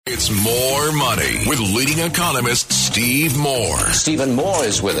It's More Money with leading economist Steve Moore. Stephen Moore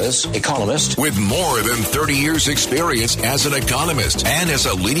is with us, economist. With more than 30 years experience as an economist and as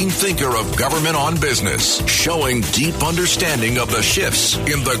a leading thinker of government on business, showing deep understanding of the shifts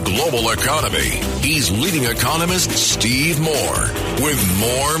in the global economy. He's leading economist Steve Moore with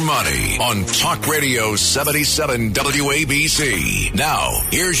More Money on Talk Radio 77 WABC. Now,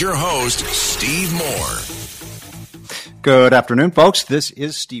 here's your host, Steve Moore. Good afternoon, folks. This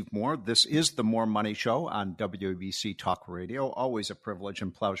is Steve Moore. This is the More Money Show on WABC Talk Radio. Always a privilege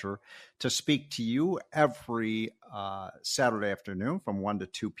and pleasure to speak to you every Saturday afternoon from 1 to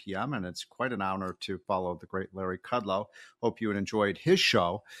 2 p.m., and it's quite an honor to follow the great Larry Kudlow. Hope you enjoyed his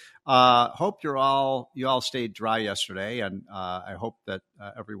show. Hope you all stayed dry yesterday, and I hope that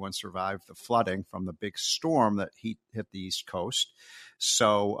everyone survived the flooding from the big storm that hit the East Coast.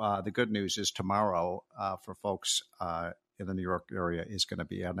 So the good news is tomorrow for folks in the New York area is going to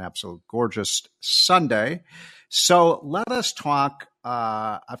be an absolute gorgeous Sunday. So let us talk.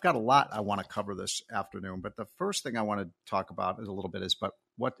 I've got a lot I want to cover this afternoon, but the first thing I want to talk about is a little bit about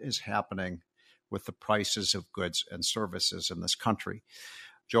what is happening with the prices of goods and services in this country.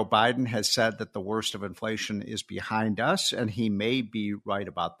 Joe Biden has said that the worst of inflation is behind us, and he may be right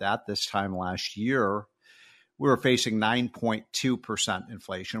about that. This time last year, we were facing 9.2%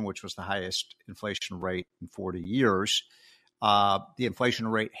 inflation, which was the highest inflation rate in 40 years. The inflation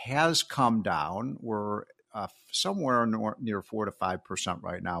rate has come down. We're somewhere near 4 to 5%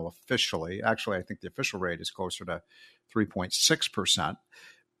 right now officially. Actually, I think the official rate is closer to 3.6%.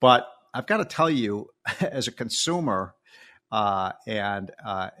 But I've got to tell you, as a consumer and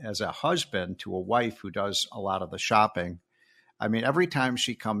as a husband to a wife who does a lot of the shopping, I mean, every time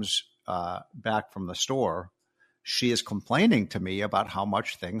she comes back from the store, she is complaining to me about how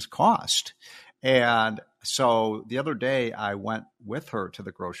much things cost. And so the other day I went with her to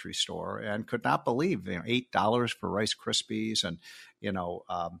the grocery store and could not believe, $8 for Rice Krispies and,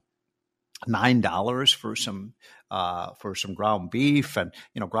 $9 for some ground beef. And,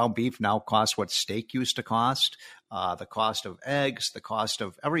 ground beef now costs what steak used to cost. The cost of eggs, the cost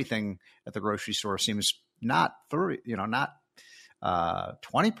of everything at the grocery store seems not 20%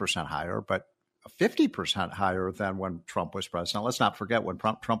 higher, but 50% higher than when Trump was president. Let's not forget, when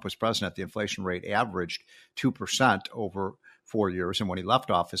Trump was president, the inflation rate averaged 2% over 4 years. And when he left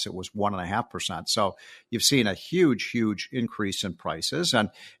office, it was 1.5%. So you've seen a huge, huge increase in prices.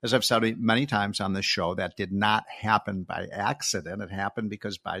 And as I've said many times on this show, that did not happen by accident. It happened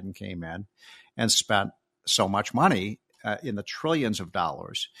because Biden came in and spent so much money in the trillions of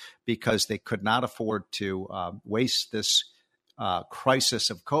dollars because they could not afford to waste this crisis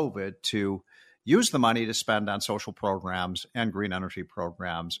of COVID to use the money to spend on social programs and green energy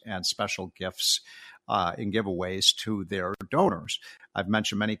programs and special gifts and giveaways to their donors. I've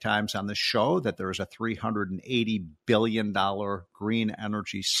mentioned many times on this show that there is a $380 billion green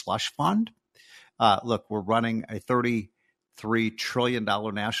energy slush fund. Look, we're running a $33 trillion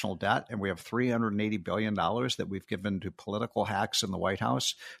national debt, and we have $380 billion that we've given to political hacks in the White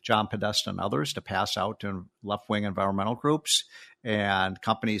House, John Podesta and others, to pass out to left-wing environmental groups and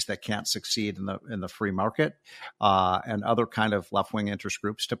companies that can't succeed in the free market, and other kind of left-wing interest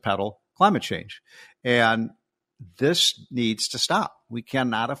groups to peddle climate change. And this needs to stop. We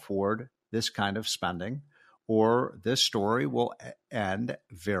cannot afford this kind of spending, or this story will end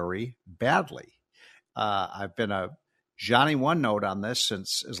very badly. I've been a Johnny One Note on this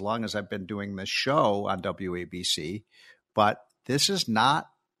since as long as I've been doing this show on WABC, but this is not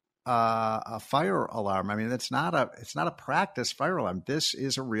a fire alarm. I mean, it's not a practice fire alarm. This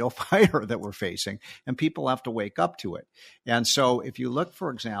is a real fire that we're facing, and people have to wake up to it. And so if you look,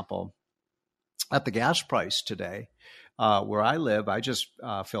 for example, at the gas price today, where I live, I just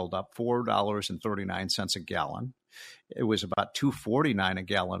filled up $4.39 a gallon. It was about $2.49 a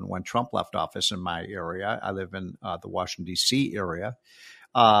gallon when Trump left office in my area. I live in the Washington, D.C. area.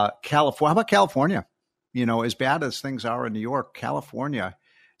 California, how about California? As bad as things are in New York, California,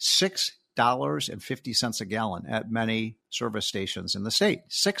 $6.50 a gallon at many service stations in the state.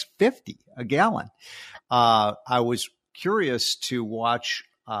 $6.50 a gallon. I was curious to watch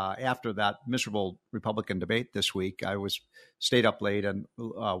after that miserable Republican debate this week. I stayed up late and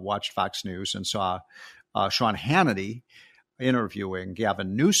watched Fox News and saw Sean Hannity interviewing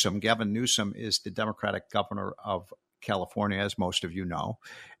Gavin Newsom. Gavin Newsom is the Democratic governor of California, as most of you know.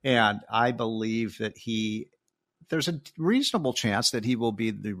 And I believe that there's a reasonable chance that he will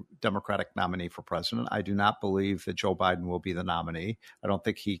be the Democratic nominee for president. I do not believe that Joe Biden will be the nominee. I don't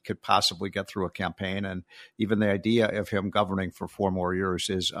think he could possibly get through a campaign. And even the idea of him governing for 4 more years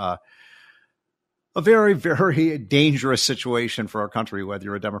is a very, very dangerous situation for our country, whether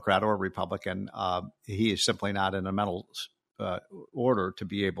you're a Democrat or a Republican. He is simply not in a mental order to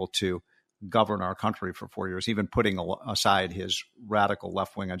be able to govern our country for 4 years, even putting aside his radical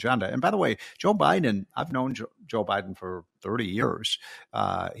left-wing agenda. And by the way, Joe Biden, I've known Joe Biden for 30 years.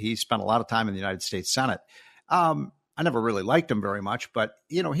 He spent a lot of time in the United States Senate. I never really liked him very much, but,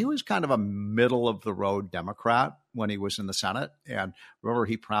 he was kind of a middle-of-the-road Democrat when he was in the Senate. And remember,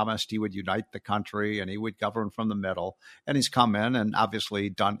 he promised he would unite the country and he would govern from the middle. And he's come in and obviously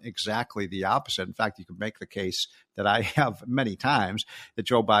done exactly the opposite. In fact, you could make the case that I have many times that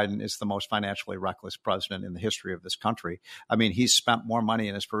Joe Biden is the most financially reckless president in the history of this country. I mean, he's spent more money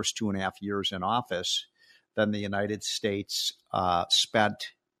in his first 2.5 years in office than the United States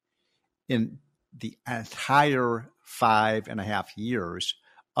spent in the entire 5.5 years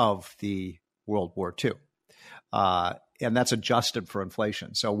of the World War II. And that's adjusted for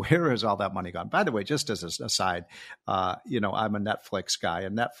inflation. So where has all that money gone? By the way, just as an aside, I'm a Netflix guy,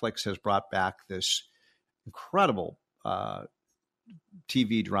 and Netflix has brought back this incredible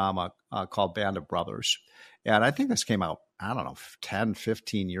TV drama called Band of Brothers. And I think this came out, 10,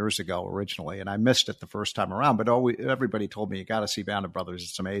 15 years ago originally, and I missed it the first time around, but everybody told me, you got to see Band of Brothers.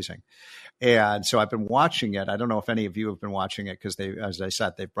 It's amazing. And so I've been watching it. I don't know if any of you have been watching it because as I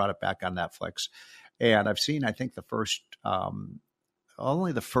said, they've brought it back on Netflix. And I've seen, I think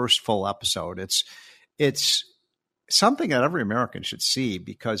only the first full episode. It's something that every American should see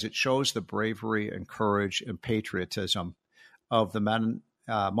because it shows the bravery and courage and patriotism of the men,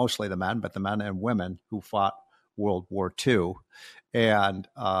 mostly the men, but the men and women who fought World War II. And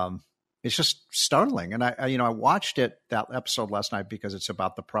it's just startling. And I watched that episode last night because it's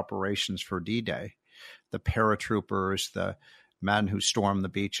about the preparations for D-Day, the paratroopers, the men who stormed the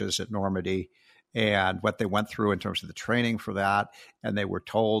beaches at Normandy, and what they went through in terms of the training for that. And they were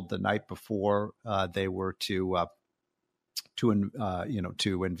told the night before they were to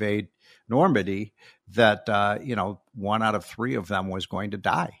invade Normandy that 1 out of 3 of them was going to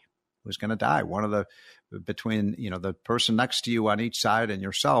die. One of between the person next to you on each side and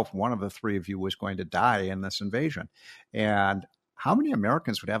yourself, one of the 3 of you was going to die in this invasion. And how many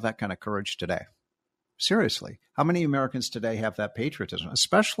Americans would have that kind of courage today? Seriously, how many Americans today have that patriotism,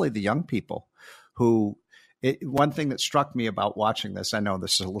 especially the young people who one thing that struck me about watching this, I know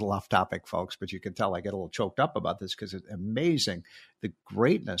this is a little off topic, folks, but you can tell I get a little choked up about this because it's amazing the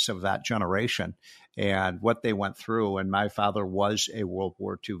greatness of that generation and what they went through. And my father was a World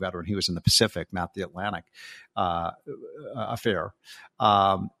War II veteran. He was in the Pacific, not the Atlantic affair.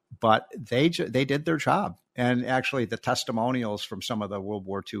 But they did their job. And actually the testimonials from some of the World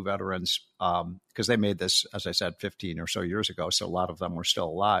War II veterans, because they made this, as I said, 15 or so years ago, so a lot of them were still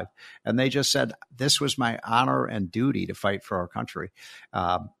alive. And they just said, this was my honor and duty to fight for our country.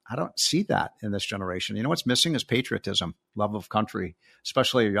 I don't see that in this generation. You know what's missing is patriotism, love of country,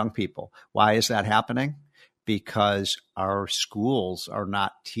 especially young people. Why is that happening? Because our schools are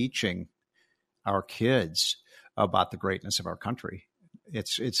not teaching our kids about the greatness of our country.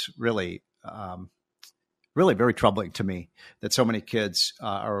 It's really very troubling to me that so many kids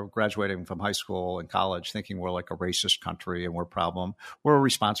are graduating from high school and college thinking we're like a racist country and we're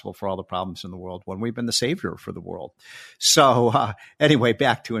responsible for all the problems in the world when we've been the savior for the world. So anyway,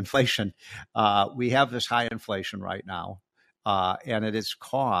 back to inflation. We have this high inflation right now, and it is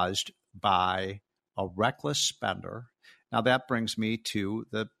caused by a reckless spender. Now that brings me to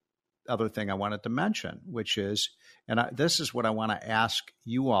the other thing I wanted to mention, which is, this is what I want to ask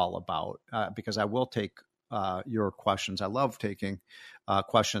you all about, because I will take your questions. I love taking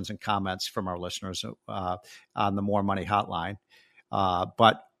questions and comments from our listeners on the More Money Hotline,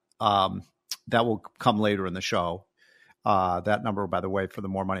 but that will come later in the show. That number, by the way, for the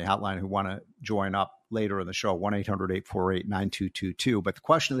More Money Hotline who want to join up later in the show, 1-800-848-9222. But the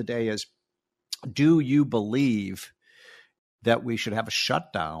question of the day is, do you believe that we should have a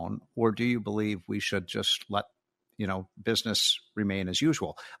shutdown, or do you believe we should just let business remain as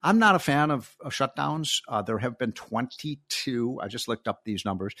usual? I'm not a fan of shutdowns. There have been 22. I just looked up these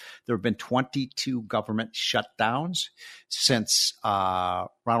numbers. There have been 22 government shutdowns since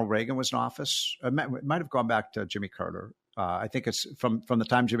Ronald Reagan was in office. It might have gone back to Jimmy Carter. I think it's from the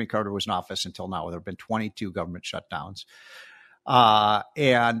time Jimmy Carter was in office until now. There have been 22 government shutdowns.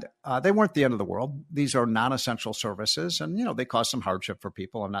 And they weren't the end of the world. These are non-essential services, and they cause some hardship for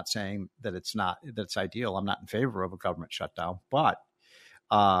people. I'm not saying that it's ideal. I'm not in favor of a government shutdown, but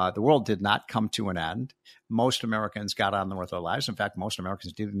the world did not come to an end. Most Americans got on with their lives. In fact, most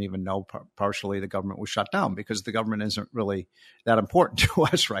Americans didn't even know partially the government was shut down because the government isn't really that important to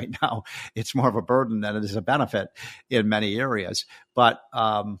us right now. It's more of a burden than it is a benefit in many areas. But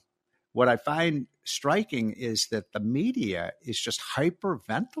what I find striking is that the media is just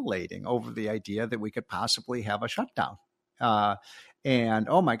hyperventilating over the idea that we could possibly have a shutdown. And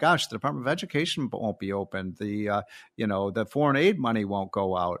oh my gosh, the Department of Education won't be open. The foreign aid money won't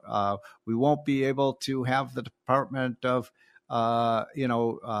go out. We won't be able to have the Department of the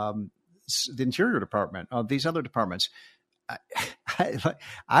Interior Department, these other departments.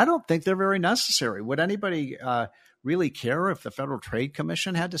 I don't think they're very necessary. Would anybody really care if the Federal Trade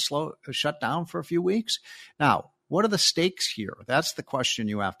Commission had to shut down for a few weeks? Now, what are the stakes here? That's the question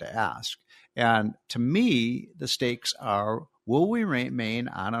you have to ask. And to me, the stakes are, will we remain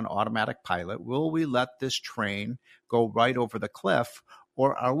on an automatic pilot? Will we let this train go right over the cliff?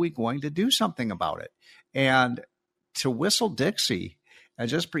 Or are we going to do something about it? And to whistle Dixie and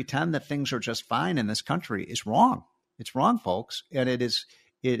just pretend that things are just fine in this country is wrong. It's wrong, folks. And it is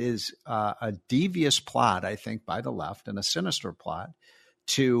a devious plot, I think, by the left, and a sinister plot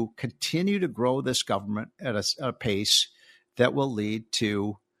to continue to grow this government at a pace that will lead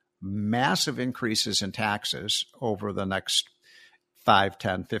to massive increases in taxes over the next 5,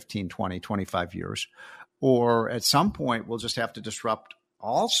 10, 15, 20, 25 years. Or at some point, we'll just have to disrupt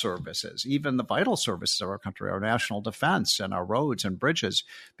all services, even the vital services of our country, our national defense and our roads and bridges,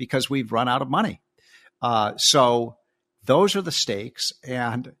 because we've run out of money. So those are the stakes.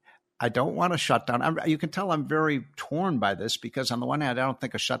 And I don't want to shut down. You can tell I'm very torn by this because on the one hand, I don't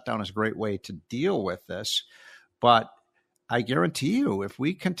think a shutdown is a great way to deal with this. But I guarantee you, if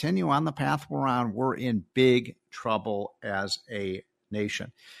we continue on the path we're on, we're in big trouble as a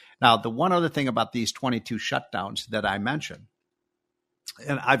nation. Now, the one other thing about these 22 shutdowns that I mentioned,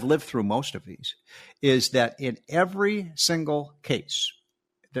 and I've lived through most of these, is that in every single case,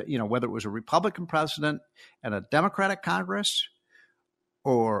 that, whether it was a Republican president and a Democratic Congress,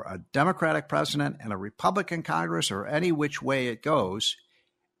 or a Democratic president and a Republican Congress, or any which way it goes,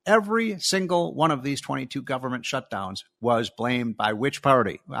 every single one of these 22 government shutdowns was blamed by which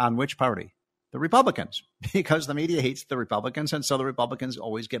party? On which party? The Republicans, because the media hates the Republicans, and so the Republicans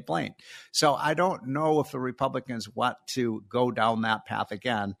always get blamed. So I don't know if the Republicans want to go down that path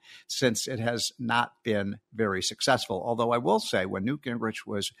again, since it has not been very successful. Although I will say, when Newt Gingrich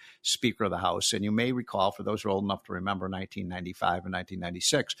was Speaker of the House, and you may recall, for those who are old enough to remember 1995 and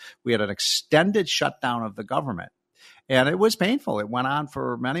 1996, we had an extended shutdown of the government. And it was painful. It went on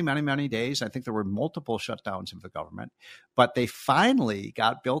for many, many, many days. I think there were multiple shutdowns of the government. But they finally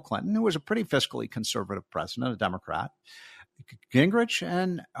got Bill Clinton, who was a pretty fiscally conservative president, a Democrat. Gingrich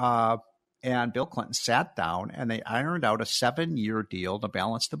and Bill Clinton sat down and they ironed out a 7-year deal to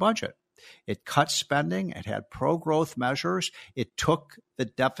balance the budget. It cut spending. It had pro-growth measures. It took the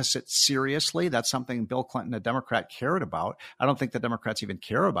deficit seriously. That's something Bill Clinton, a Democrat, cared about. I don't think the Democrats even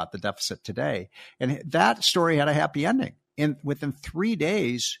care about the deficit today. And that story had a happy ending. Within 3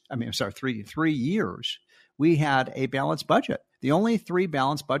 years, we had a balanced budget. The only 3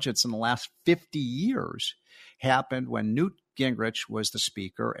 balanced budgets in the last 50 years happened when Newt Gingrich was the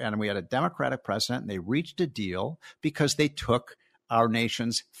Speaker and we had a Democratic president, and they reached a deal because they took our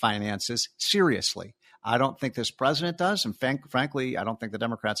nation's finances seriously. I don't think this president does. And frankly, I don't think the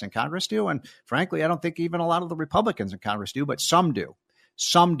Democrats in Congress do. And frankly, I don't think even a lot of the Republicans in Congress do, but some do.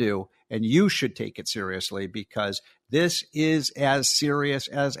 Some do. And you should take it seriously, because this is as serious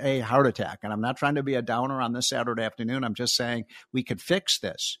as a heart attack. And I'm not trying to be a downer on this Saturday afternoon. I'm just saying we could fix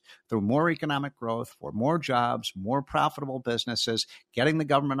this through more economic growth, for more jobs, more profitable businesses, getting the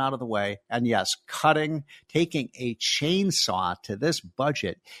government out of the way. And yes, taking a chainsaw to this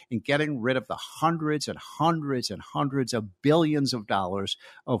budget and getting rid of the hundreds and hundreds and hundreds of billions of dollars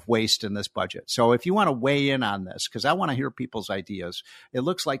of waste in this budget. So if you want to weigh in on this, because I want to hear people's ideas, it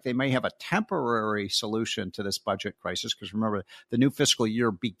looks like they may have a temporary solution to this budget crisis, because remember, the new fiscal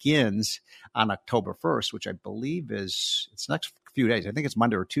year begins on October 1st, which I believe it's next few days. I think it's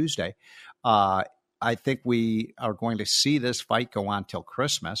Monday or Tuesday. I think we are going to see this fight go on till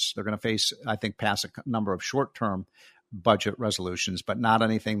Christmas. They're going to pass a number of short-term budget resolutions, but not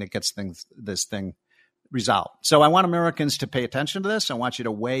anything that gets this thing resolved. So I want Americans to pay attention to this. I want you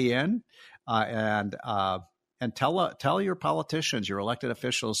to weigh in and tell your politicians, your elected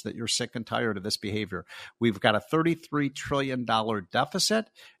officials, that you're sick and tired of this behavior. We've got a $33 trillion deficit,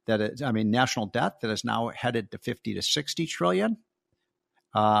 national debt, that is now headed to 50 to 60 trillion.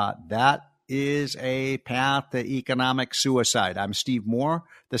 That is a path to economic suicide. I'm Steve Moore.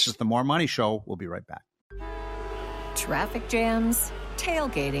 This is the More Money Show. We'll be right back. Traffic jams,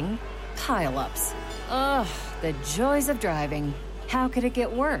 tailgating, pileups. Ugh, the joys of driving. How could it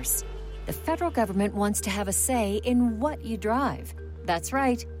get worse? The federal government wants to have a say in what you drive. That's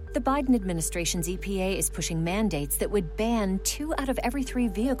right. The Biden administration's EPA is pushing mandates that would ban 2 out of every 3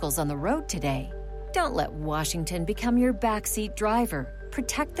 vehicles on the road today. Don't let Washington become your backseat driver.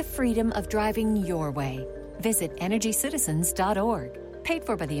 Protect the freedom of driving your way. Visit EnergyCitizens.org. Paid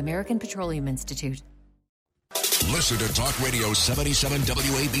for by the American Petroleum Institute. Listen to Talk Radio 77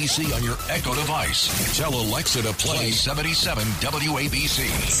 WABC on your Echo device. Tell Alexa to play 77 WABC.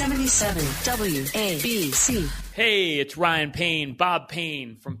 77 WABC. Hey, it's Ryan Payne, Bob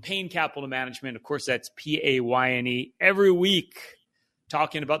Payne from Payne Capital Management. Of course, that's Payne. Every week,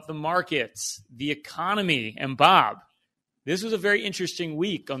 talking about the markets, the economy. And Bob, this was a very interesting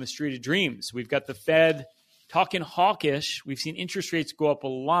week on the Street of Dreams. We've got the Fed talking hawkish. We've seen interest rates go up a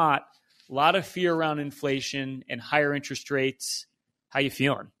lot of fear around inflation and higher interest rates. How you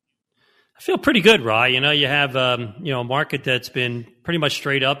feeling? I feel pretty good, Rye. You have a market that's been pretty much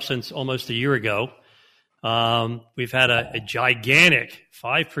straight up since almost a year ago. We've had a gigantic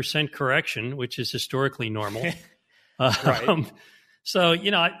 5% correction, which is historically normal. Right. So,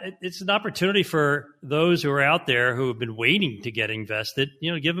 it's an opportunity for those who are out there who have been waiting to get invested,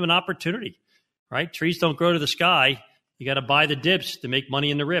 give them an opportunity, right? Trees don't grow to the sky. You got to buy the dips to make money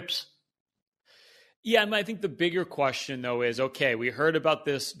in the rips. Yeah, I think the bigger question, though, is, okay, we heard about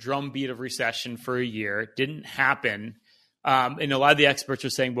this drumbeat of recession for a year. It didn't happen. And a lot of the experts are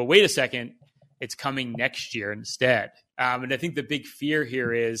saying, well, wait a second, it's coming next year instead. And I think the big fear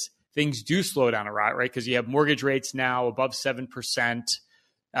here is things do slow down a lot, right? Because you have mortgage rates now above 7%.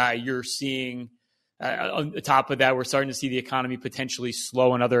 You're seeing, on the top of that, we're starting to see the economy potentially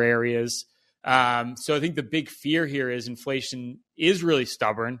slow in other areas. So I think the big fear here is inflation is really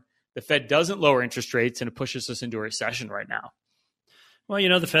stubborn. The Fed doesn't lower interest rates, and it pushes us into a recession right now. Well,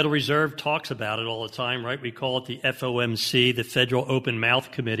 the Federal Reserve talks about it all the time, right? We call it the FOMC, the Federal Open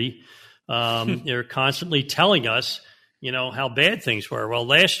Mouth Committee. They're constantly telling us, how bad things were. Well,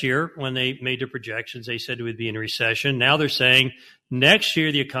 last year when they made their projections, they said it would be in a recession. Now they're saying next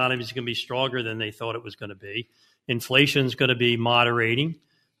year the economy is going to be stronger than they thought it was going to be. Inflation is going to be moderating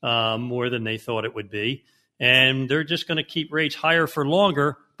more than they thought it would be. And they're just going to keep rates higher for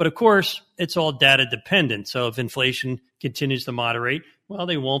longer. But of course, it's all data dependent. So if inflation continues to moderate, well,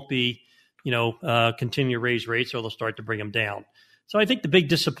 they won't be, continue to raise rates, or they'll start to bring them down. So I think the big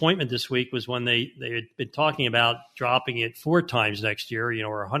disappointment this week was when they had been talking about dropping it 4 times next year,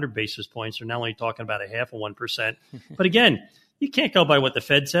 or 100 basis points. They're now only talking about 0.5% But again, you can't go by what the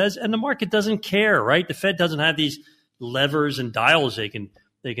Fed says, and the market doesn't care, right? The Fed doesn't have these levers and dials they can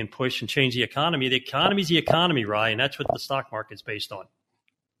push and change the economy. The economy's the economy, Ryan, and that's what the stock market's based on.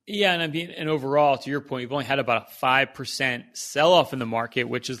 Yeah, and overall, to your point, we've only had about a 5% sell-off in the market,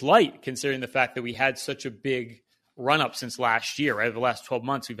 which is light, considering the fact that we had such a big run-up since last year, right? Over the last 12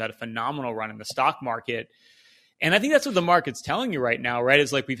 months, we've had a phenomenal run in the stock market. And I think that's what the market's telling you right now, right?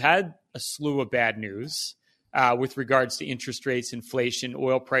 Is like we've had a slew of bad news with regards to interest rates, inflation,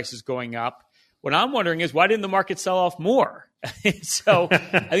 oil prices going up. What I'm wondering is, why didn't the market sell off more? So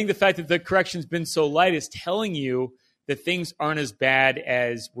I think the fact that the correction's been so light is telling you that things aren't as bad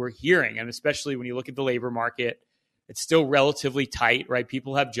as we're hearing. And especially when you look at the labor market, it's still relatively tight, right?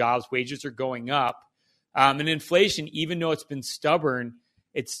 People have jobs, wages are going up. And inflation, even though it's been stubborn,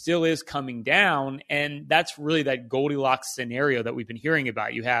 it still is coming down. And that's really that Goldilocks scenario that we've been hearing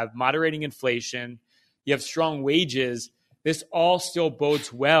about. You have moderating inflation, you have strong wages. This all still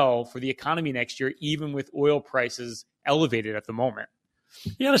bodes well for the economy next year, even with oil prices elevated at the moment.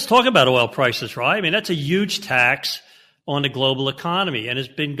 Yeah, let's talk about oil prices, right? I mean, that's a huge tax on the global economy, and it's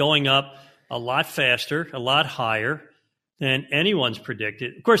been going up a lot faster, a lot higher than anyone's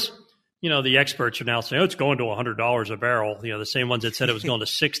predicted. Of course, the experts are now saying, it's going to $100 a barrel, the same ones that said it was going to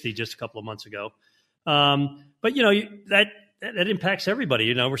 60 just a couple of months ago. But, that impacts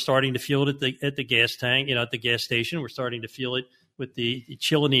everybody. We're starting to feel it at the gas tank, at the gas station. We're starting to feel it with the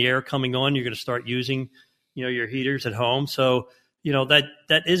chill in the air coming on. You're going to start using, your heaters at home. So,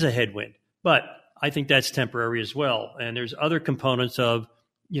 that is a headwind. But I think that's temporary as well. And there's other components of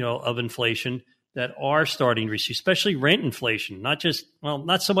inflation that are starting to receive, especially rent inflation, not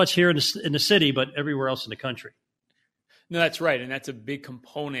so much here in the city, but everywhere else in the country. No, that's right. And that's a big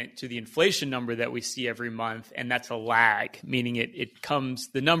component to the inflation number that we see every month. And that's a lag, meaning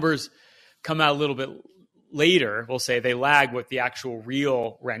the numbers come out a little bit later. We'll say they lag what the actual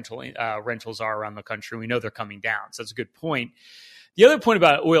real rentals are around the country. We know they're coming down. So that's a good point. The other point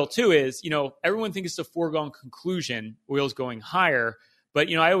about oil too is, everyone thinks it's a foregone conclusion. Oil's going higher. But,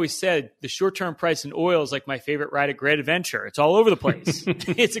 I always said the short-term price in oil is like my favorite ride at Great Adventure. It's all over the place.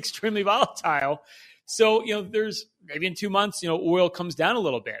 It's extremely volatile. So, there's maybe in 2 months, oil comes down a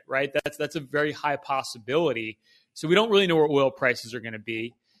little bit, right? That's a very high possibility. So we don't really know where oil prices are going to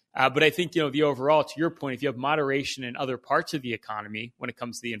be. But I think, the overall, to your point, if you have moderation in other parts of the economy when it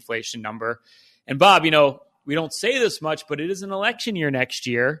comes to the inflation number, And Bob, we don't say this much, but it is an election year next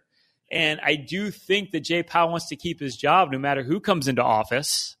year. And I do think that Jay Powell wants to keep his job no matter who comes into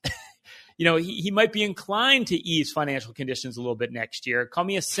office. He might be inclined to ease financial conditions a little bit next year. Call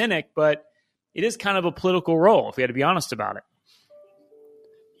me a cynic, but it is kind of a political role, if we had to be honest about it.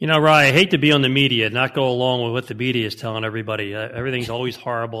 Ryan, I hate to be on the media, not go along with what the media is telling everybody. Everything's always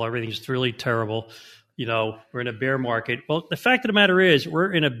horrible. Everything's really terrible. We're in a bear market. Well, the fact of the matter is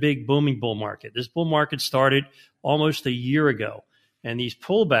we're in a big booming bull market. This bull market started almost a year ago. And these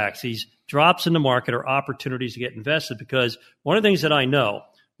pullbacks, these drops in the market are opportunities to get invested, because one of the things that I know,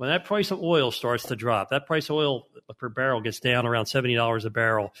 when that price of oil starts to drop, that price of oil per barrel gets down around $70 a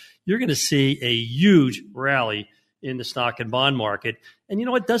barrel, you're going to see a huge rally in the stock and bond market. And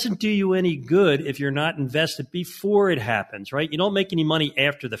it doesn't do you any good if you're not invested before it happens, right? You don't make any money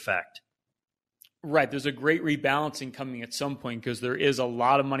after the fact. Right. There's a great rebalancing coming at some point because there is a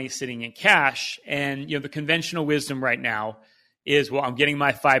lot of money sitting in cash. And, the conventional wisdom right now is, well, I'm getting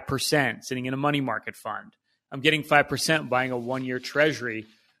my 5% sitting in a money market fund. I'm getting 5% buying a 1-year treasury.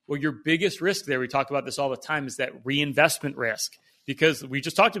 Well, your biggest risk there, we talk about this all the time, is that reinvestment risk, because we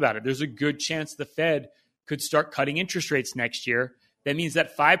just talked about it. There's a good chance the Fed could start cutting interest rates next year. That means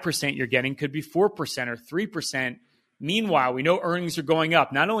that 5% you're getting could be 4% or 3%. Meanwhile, we know earnings are going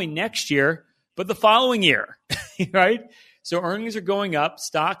up, not only next year, but the following year, right? So earnings are going up.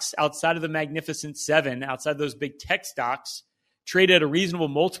 Stocks outside of the Magnificent Seven, outside those big tech stocks, trade at a reasonable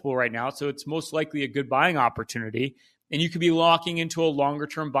multiple right now. So it's most likely a good buying opportunity. And you could be locking into a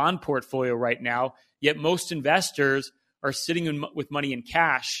longer-term bond portfolio right now. Yet most investors are sitting with money in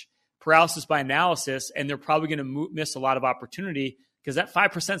cash, paralysis by analysis, and they're probably going to miss a lot of opportunity because that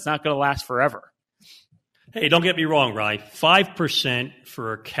 5% is not going to last forever. Hey, don't get me wrong, Ryan. 5%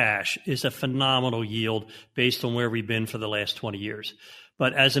 for cash is a phenomenal yield based on where we've been for the last 20 years.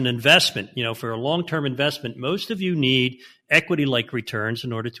 But as an investment, for a long-term investment, most of you need equity-like returns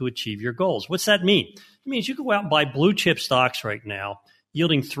in order to achieve your goals. What's that mean? It means you can go out and buy blue chip stocks right now,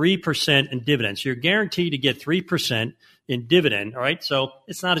 yielding 3% in dividends. You're guaranteed to get 3% in dividend, all right? So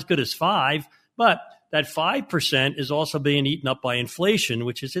it's not as good as 5, but that 5% is also being eaten up by inflation,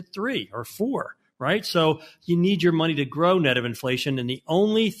 which is at 3 or 4. Right? So you need your money to grow net of inflation. And the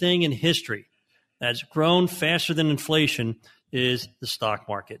only thing in history that's grown faster than inflation is the stock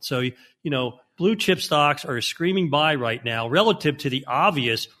market. So, blue chip stocks are a screaming buy right now relative to the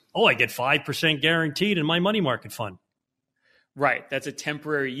obvious, I get 5% guaranteed in my money market fund. Right. That's a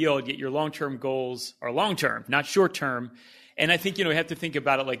temporary yield, yet your long-term goals are long-term, not short-term. And I think, we have to think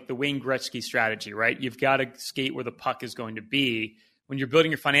about it like the Wayne Gretzky strategy, right? You've got to skate where the puck is going to be. When you're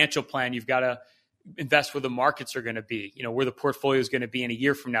building your financial plan, you've got to invest where the markets are going to be, where the portfolio is going to be in a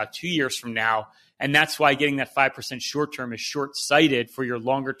year from now, 2 years from now. And that's why getting that 5% short-term is short-sighted for your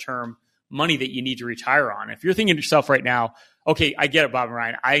longer-term money that you need to retire on. If you're thinking to yourself right now, okay, I get it, Bob and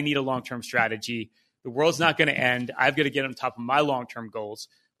Ryan, I need a long-term strategy. The world's not going to end. I've got to get on top of my long-term goals.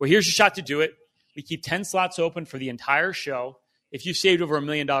 Well, here's your shot to do it. We keep 10 slots open for the entire show. If you saved over $1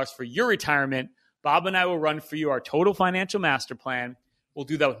 million for your retirement, Bob and I will run for you our total financial master plan. We'll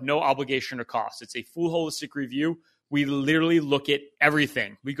do that with no obligation or cost. It's a full holistic review. We literally look at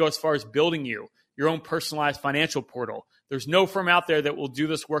everything. We go as far as building you your own personalized financial portal. There's no firm out there that will do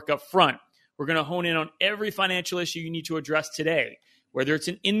this work up front. We're going to hone in on every financial issue you need to address today, whether it's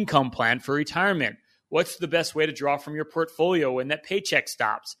an income plan for retirement. What's the best way to draw from your portfolio when that paycheck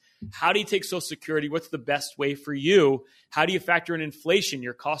stops? How do you take Social Security? What's the best way for you? How do you factor in inflation?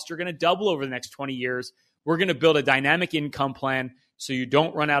 Your costs are going to double over the next 20 years. We're going to build a dynamic income plan so you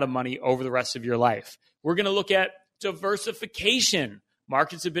don't run out of money over the rest of your life. We're going to look at diversification.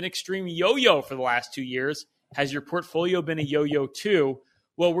 Markets have been extreme yo-yo for the last 2 years. Has your portfolio been a yo-yo too?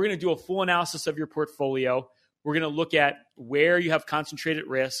 Well, we're going to do a full analysis of your portfolio. We're going to look at where you have concentrated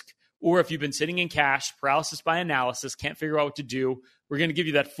risk, or if you've been sitting in cash, paralysis by analysis, can't figure out what to do. We're going to give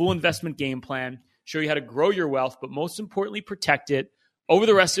you that full investment game plan, show you how to grow your wealth, but most importantly, protect it over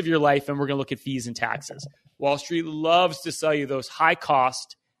the rest of your life. And we're going to look at fees and taxes. Wall Street loves to sell you those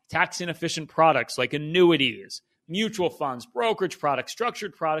high-cost, tax-inefficient products like annuities, mutual funds, brokerage products,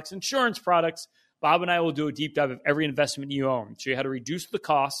 structured products, insurance products. Bob and I will do a deep dive of every investment you own, show you how to reduce the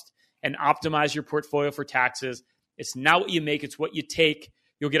cost and optimize your portfolio for taxes. It's not what you make, it's what you take.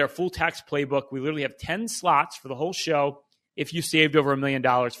 You'll get our full tax playbook. We literally have 10 slots for the whole show if you saved over $1 million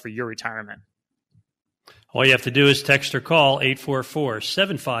for your retirement. All you have to do is text or call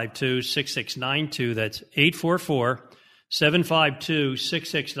 844-752-6692. That's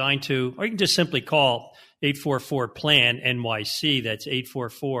 844-752-6692. Or you can just simply call 844-PLAN-NYC. That's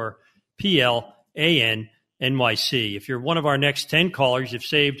 844-PLAN-NYC. If you're one of our next 10 callers, you've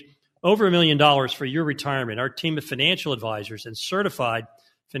saved over $1 million for your retirement. Our team of financial advisors and certified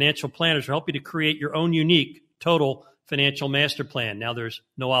financial planners will help you to create your own unique total financial master plan. Now, there's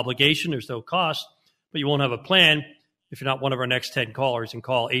no obligation, there's no cost, but you won't have a plan if you're not one of our next 10 callers, and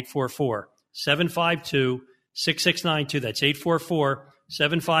call 844-752-6692. That's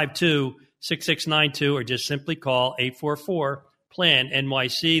 844-752-6692, or just simply call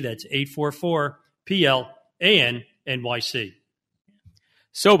 844-PLAN-NYC. That's 844-PLAN-NYC.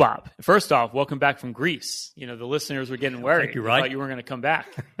 So, Bob, first off, welcome back from Greece. The listeners were getting worried. Thank you, right? They thought you weren't going to come back.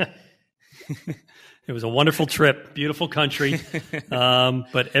 It was a wonderful trip, beautiful country,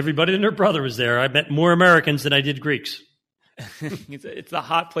 but everybody and their brother was there. I met more Americans than I did Greeks. It's a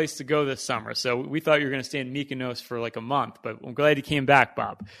hot place to go this summer, so we thought you were going to stay in Mykonos for like a month, but I'm glad you came back,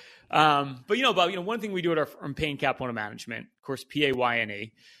 Bob. Bob, one thing we do at our firm, Payne Capital Management, of course,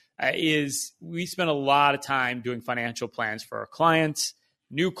 PAYNE, is we spend a lot of time doing financial plans for our clients,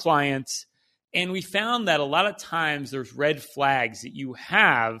 new clients, and we found that a lot of times there's red flags that you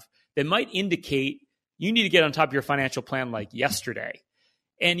have that might indicate you need to get on top of your financial plan like yesterday.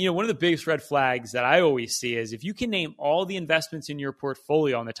 And, one of the biggest red flags that I always see is if you can name all the investments in your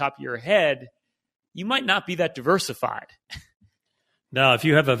portfolio on the top of your head, you might not be that diversified. Now, if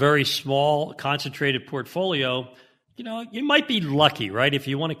you have a very small, concentrated portfolio, you might be lucky, right? If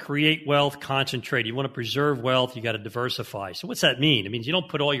you want to create wealth, concentrate. You want to preserve wealth, you got to diversify. So what's that mean? It means you don't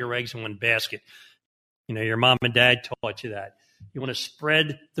put all your eggs in one basket. Your mom and dad taught you that. You want to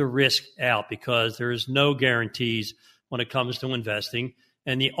spread the risk out because there is no guarantees when it comes to investing.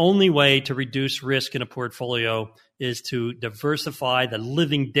 And the only way to reduce risk in a portfolio is to diversify the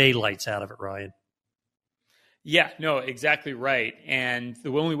living daylights out of it, Ryan. Yeah, no, exactly right. And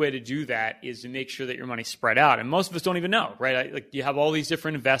the only way to do that is to make sure that your money's spread out. And most of us don't even know, right? Like you have all these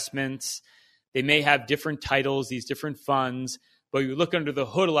different investments. They may have different titles, these different funds, but you look under the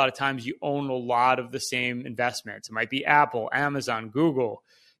hood, a lot of times you own a lot of the same investments. It might be Apple, Amazon, Google.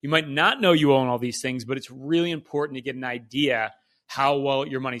 You might not know you own all these things, but it's really important to get an idea how well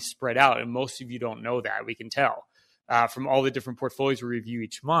your money's spread out. And most of you don't know that. We can tell from all the different portfolios we review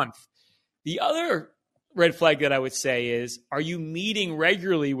each month. The other red flag that I would say is, are you meeting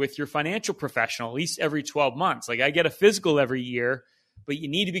regularly with your financial professional, at least every 12 months? Like I get a physical every year, but you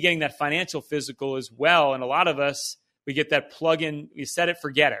need to be getting that financial physical as well. And a lot of us, we get that plug-in, you set it,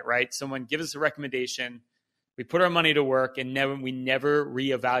 forget it, right? Someone gives us a recommendation, we put our money to work, and we never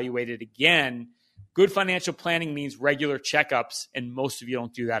reevaluate it again. Good financial planning means regular checkups, and most of you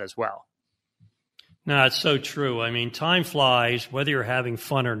don't do that as well. No, it's so true. I mean, time flies, whether you're having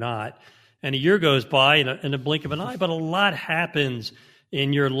fun or not. And a year goes by in a blink of an eye, but a lot happens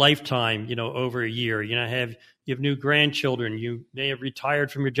in your lifetime, over a year. You have new grandchildren. You may have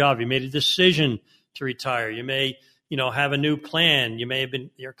retired from your job. You made a decision to retire. You may, have a new plan.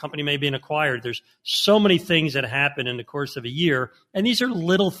 Your company may have been acquired. There's so many things that happen in the course of a year. And these are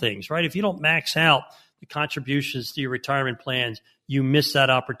little things, right? If you don't max out the contributions to your retirement plans, you miss that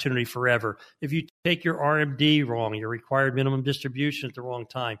opportunity forever. If you take your RMD wrong, your required minimum distribution at the wrong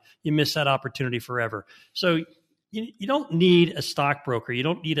time, you miss that opportunity forever. So you don't need a stockbroker. You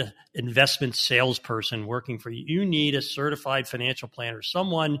don't need an investment salesperson working for you. You need a certified financial planner,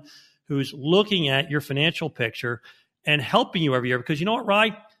 someone who's looking at your financial picture and helping you every year. Because you know what,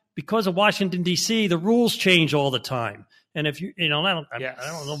 Ryan? Because of Washington, D.C., the rules change all the time. And if I don't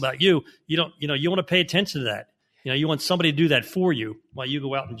know about you, you want to pay attention to that. You want somebody to do that for you while you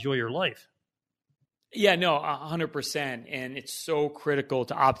go out and enjoy your life. Yeah, no, 100%. And it's so critical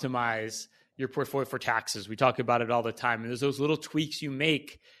to optimize your portfolio for taxes. We talk about it all the time. And there's those little tweaks you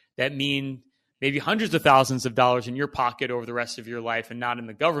make that mean maybe hundreds of thousands of dollars in your pocket over the rest of your life and not in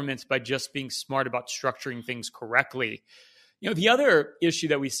the government's, by just being smart about structuring things correctly. The other issue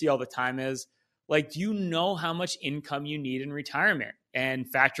that we see all the time is, do you know how much income you need in retirement, and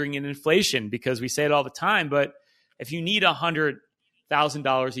factoring in inflation? Because we say it all the time, but if you need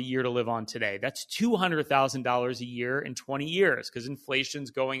 $100,000 a year to live on today, that's $200,000 a year in 20 years because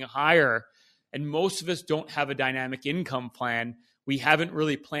inflation's going higher. And most of us don't have a dynamic income plan. We haven't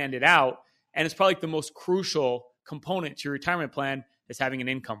really planned it out. And it's probably the most crucial component to your retirement plan is having an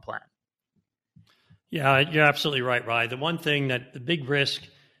income plan. Yeah, you're absolutely right, Ryan. The one thing that the big risk,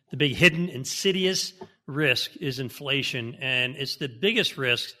 the big hidden insidious risk is inflation. And it's the biggest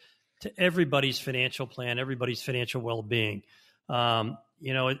risk to everybody's financial plan, everybody's financial well-being.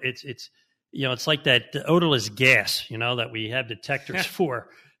 It's like that odorless gas, that we have detectors for.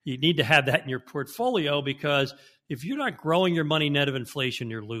 You need to have that in your portfolio because if you're not growing your money net of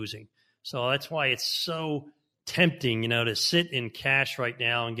inflation, you're losing. So that's why it's so tempting, to sit in cash right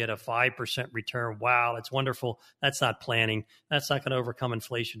now and get a 5% return. Wow, that's wonderful. That's not planning. That's not going to overcome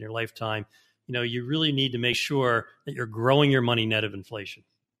inflation in your lifetime. You really need to make sure that you're growing your money net of inflation.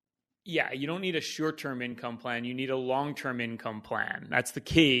 Yeah, you don't need a short-term income plan. You need a long-term income plan. That's the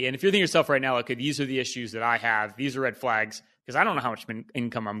key. And if you're thinking to yourself right now, okay, these are the issues that I have. These are red flags because I don't know how much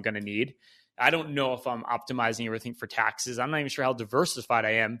income I'm going to need. I don't know if I'm optimizing everything for taxes. I'm not even sure how diversified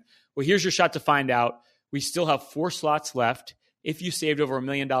I am. Well, here's your shot to find out. We still have 4 slots left. If you saved over $1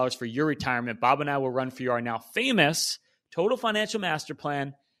 million for your retirement, Bob and I will run for you our now famous Total Financial Master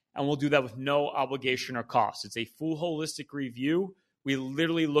Plan, and we'll do that with no obligation or cost. It's a full holistic review. We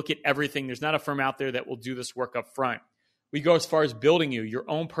literally look at everything. There's not a firm out there that will do this work up front. We go as far as building you your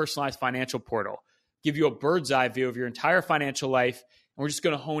own personalized financial portal, give you a bird's eye view of your entire financial life, and we're just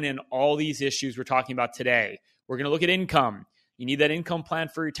going to hone in all these issues we're talking about today. We're going to look at income. You need that income plan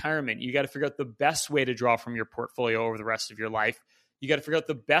for retirement. You got to figure out the best way to draw from your portfolio over the rest of your life. You got to figure out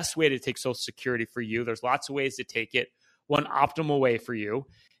the best way to take Social Security for you. There's lots of ways to take it. One optimal way for you.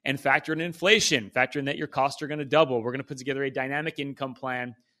 And factor in inflation. Factor in that your costs are going to double. We're going to put together a dynamic income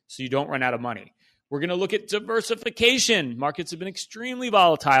plan so you don't run out of money. We're going to look at diversification. Markets have been extremely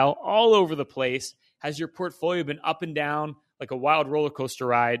volatile all over the place. Has your portfolio been up and down like a wild roller coaster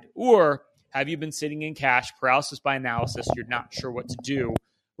ride? Or have you been sitting in cash, paralysis by analysis? You're not sure what to do.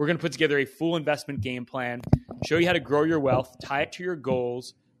 We're going to put together a full investment game plan, show you how to grow your wealth, tie it to your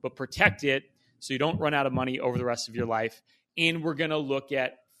goals, but protect it so you don't run out of money over the rest of your life. And we're going to look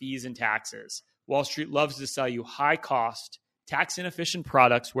at fees and taxes. Wall Street loves to sell you high-cost, tax-inefficient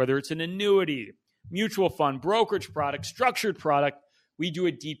products, whether it's an annuity, mutual fund, brokerage product, structured product. We do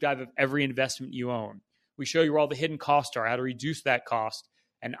a deep dive of every investment you own. We show you where all the hidden costs are, how to reduce that cost,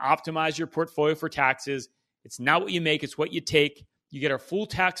 and optimize your portfolio for taxes. It's not what you make, it's what you take. You get our full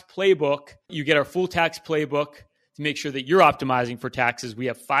tax playbook. To make sure that you're optimizing for taxes. We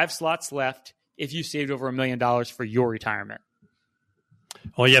have 5 slots left if you saved over $1 million for your retirement.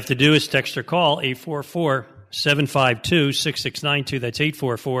 All you have to do is text or call 844-752-6692. That's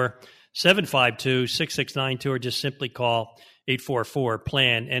 844-752-6692, or just simply call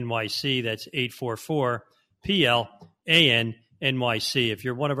 844-PLAN-NYC. That's 844-PLAN-NYC. If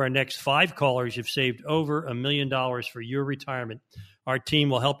you're one of our next 5 callers, you've saved over $1 million for your retirement. Our team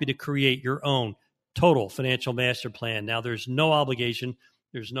will help you to create your own total financial master plan. Now, there's no obligation,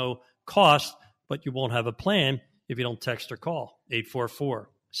 there's no cost, but you won't have a plan if you don't text or call.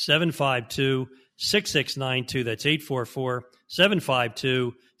 844-752-6692. That's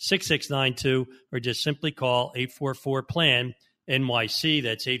 844-752-6692, or just simply call 844-PLAN-NYC.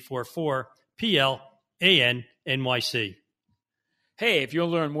 That's 844-PLAN-NYC. Hey, if you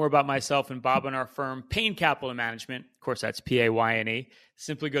want to learn more about myself and Bob and our firm, Payne Capital Management, of course, that's Payne,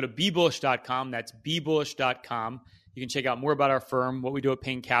 simply go to BeBullish.com. That's BeBullish.com. You can check out more about our firm, what we do at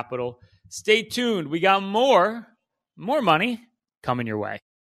Payne Capital. Stay tuned. We got more money coming your way.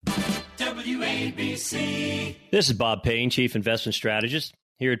 WABC. This is Bob Payne, Chief Investment Strategist,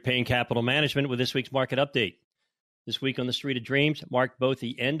 here at Payne Capital Management with this week's market update. This week on the Street of Dreams marked both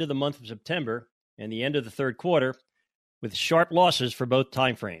the end of the month of September and the end of the third quarter, with sharp losses for both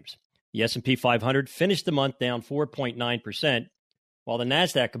timeframes. The S&P 500 finished the month down 4.9%, while the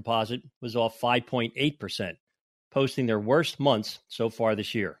NASDAQ composite was off 5.8%, posting their worst months so far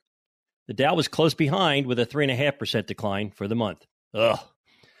this year. The Dow was close behind with a 3.5% decline for the month. So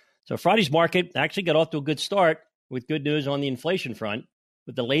Friday's market actually got off to a good start with good news on the inflation front,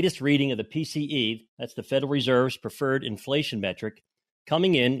 with the latest reading of the PCE, that's the Federal Reserve's preferred inflation metric,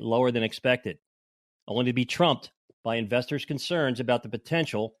 coming in lower than expected, only to be trumped by investors' concerns about the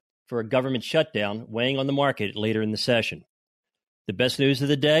potential for a government shutdown weighing on the market later in the session. The best news of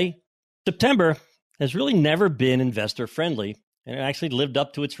the day? September has really never been investor-friendly, and it actually lived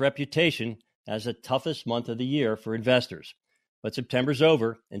up to its reputation as the toughest month of the year for investors. But September's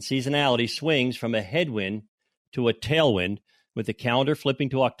over, and seasonality swings from a headwind to a tailwind. With the calendar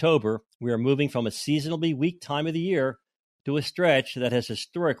flipping to October, we are moving from a seasonally weak time of the year to a stretch that has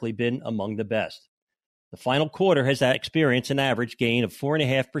historically been among the best. The final quarter has experienced an average gain of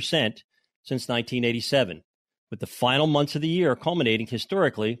 4.5% since 1987, with the final months of the year culminating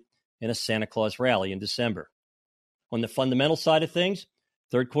historically in a Santa Claus rally in December. On the fundamental side of things,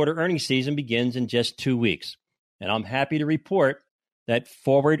 third quarter earnings season begins in just 2 weeks, and I'm happy to report that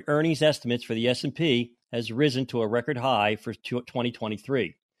forward earnings estimates for the S&P has risen to a record high for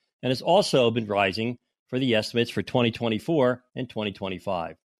 2023, and has also been rising for the estimates for 2024 and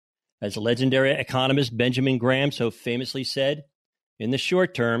 2025. As legendary economist Benjamin Graham so famously said, in the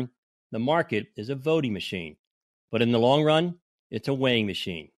short term, the market is a voting machine, but in the long run, it's a weighing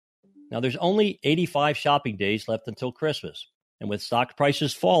machine. Now, there's only 85 shopping days left until Christmas. And with stock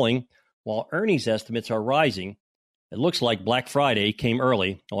prices falling, while earnings estimates are rising, it looks like Black Friday came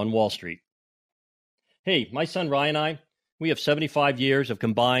early on Wall Street. Hey, my son Ryan and I, we have 75 years of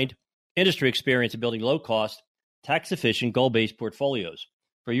combined industry experience in building low-cost, tax-efficient, goal-based portfolios.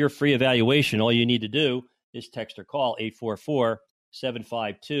 For your free evaluation, all you need to do is text or call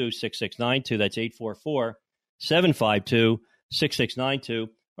 844-752-6692. That's 844-752-6692.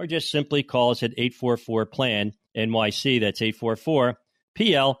 Or just simply call us at 844-PLAN-NYC. That's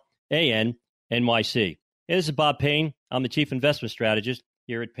 844-PLAN-NYC. Hey, this is Bob Payne. I'm the Chief Investment Strategist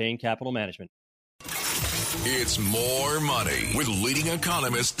here at Payne Capital Management. It's More Money with leading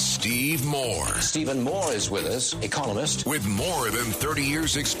economist Steve Moore. Stephen Moore is with us, economist. With more than 30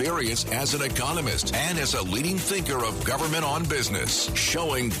 years experience as an economist and as a leading thinker of government on business,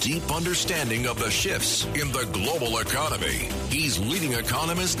 showing deep understanding of the shifts in the global economy. He's leading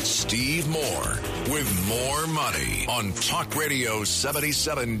economist Steve Moore with More Money on Talk Radio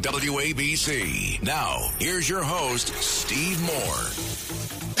 77 WABC. Now, here's your host, Steve Moore.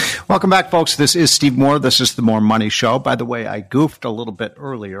 Welcome back, folks. This is Steve Moore. This is the More Money Show. By the way, I goofed a little bit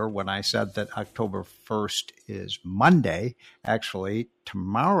earlier when I said that October 1st is Monday. Actually,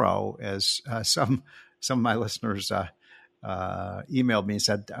 tomorrow, as some of my listeners emailed me and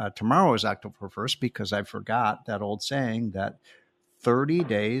said tomorrow is October 1st because I forgot that old saying that 30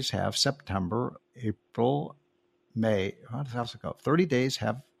 days have September, April, May. How's it go? 30 days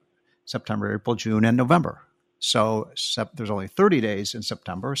have September, April, June, and November. So there's only 30 days in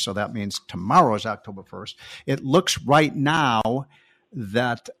September, so that means tomorrow is October 1st. It looks right now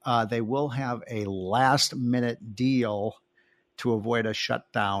that they will have a last-minute deal to avoid a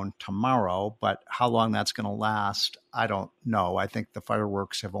shutdown tomorrow, but how long that's going to last, I don't know. I think the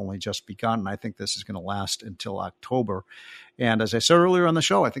fireworks have only just begun, and I think this is going to last until October. And as I said earlier on the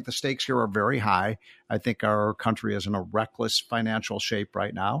show, I think the stakes here are very high. I think our country is in a reckless financial shape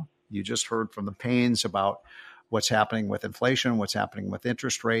right now. You just heard from the Paynes about what's happening with inflation, what's happening with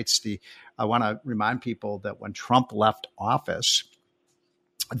interest rates. I want to remind people that when Trump left office,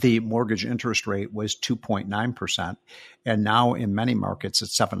 the mortgage interest rate was 2.9%. And now in many markets,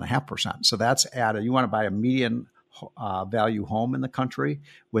 it's 7.5%. So that's added. You want to buy a median value home in the country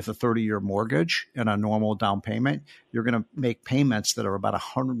with a 30-year mortgage and a normal down payment, you're going to make payments that are about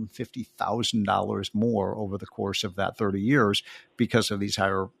 $150,000 more over the course of that 30 years because of these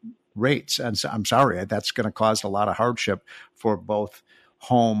higher rates. And so, I'm sorry, that's going to cause a lot of hardship for both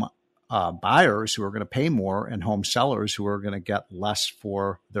home buyers who are going to pay more and home sellers who are going to get less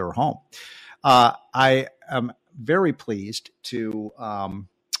for their home. I am very pleased to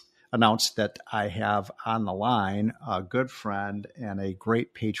announce that I have on the line a good friend and a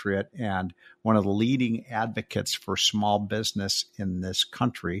great patriot and one of the leading advocates for small business in this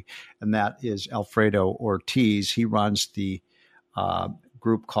country, and that is Alfredo Ortiz. He runs the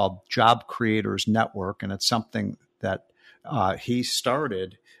group called Job Creators Network, and it's something that he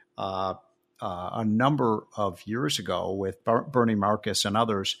started a number of years ago with Bernie Marcus and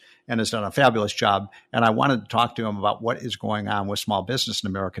others, and has done a fabulous job. And I wanted to talk to him about what is going on with small business in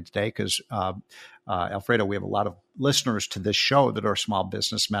America today, because Alfredo, we have a lot of listeners to this show that are small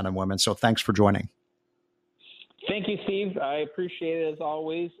businessmen and women. So thanks for joining. Thank you, Steve. I appreciate it as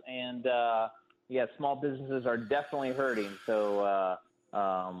always. And small businesses are definitely hurting. So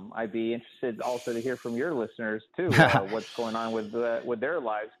I'd be interested also to hear from your listeners too, what's going on with their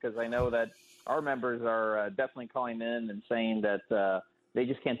lives, because I know that our members are definitely calling in and saying that they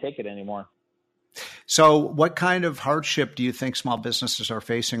just can't take it anymore. So what kind of hardship do you think small businesses are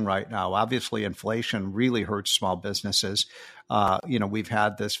facing right now? Obviously, inflation really hurts small businesses. We've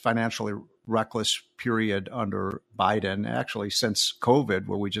had this financially reckless period under Biden, actually since COVID,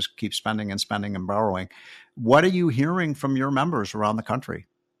 where we just keep spending and borrowing. What are you hearing from your members around the country?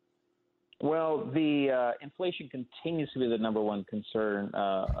 Well, the inflation continues to be the number one concern,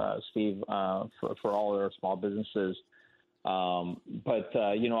 Steve, for all of our small businesses. But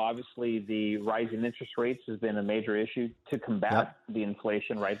obviously the rising interest rates has been a major issue to combat the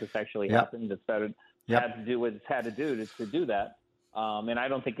inflation, right? That's actually happened. The Fed had to do what it's had to do to do that. And I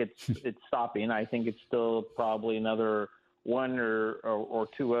don't think it's stopping. I think it's still probably another one or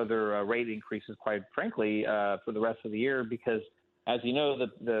two other rate increases, quite frankly, for the rest of the year, because as you know,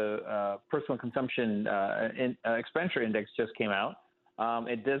 the personal consumption expenditure index just came out.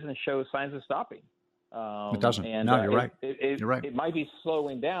 It doesn't show signs of stopping. It doesn't. And, no, you're right. You're right. It might be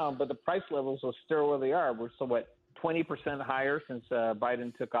slowing down, but the price levels are still where they are. We're still 20% higher since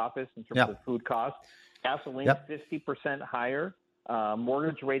Biden took office in terms of food costs. Gasoline 50% higher.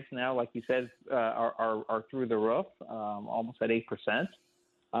 Mortgage rates now, like you said, are through the roof, almost at 8%.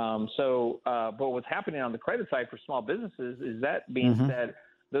 But what's happening on the credit side for small businesses is that being said,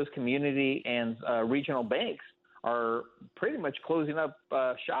 those community and regional banks are pretty much closing up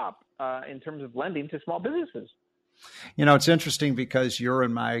shop in terms of lending to small businesses. You know, it's interesting because you're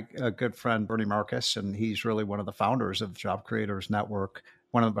and my good friend Bernie Marcus, and he's really one of the founders of the Job Creators Network,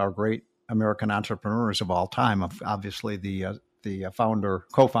 one of our great American entrepreneurs of all time, obviously the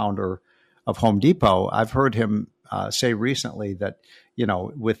co-founder of Home Depot. I've heard him say recently that, you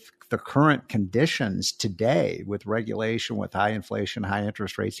know, with the current conditions today, with regulation, with high inflation, high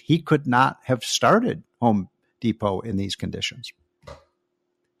interest rates, he could not have started Home Depot in these conditions.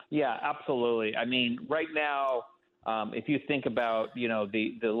 Yeah, absolutely. I mean, right now, if you think about, you know,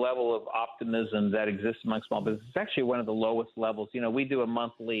 the level of optimism that exists among small businesses, it's actually one of the lowest levels. You know, we do a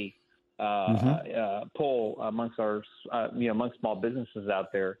monthly poll amongst our, amongst small businesses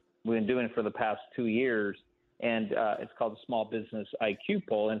out there. We've been doing it for the past 2 years, and it's called the Small Business IQ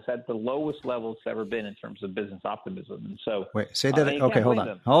poll, and it's at the lowest level it's ever been in terms of business optimism. And so, wait, say that. Okay,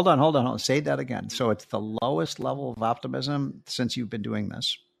 hold on. Say that again. So it's the lowest level of optimism since you've been doing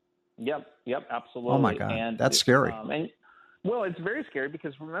this. Yep, absolutely. Oh my God, and that's scary. Well, it's very scary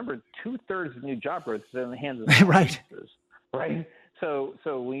because remember, 2/3 of new job growth is in the hands of small businesses, right? So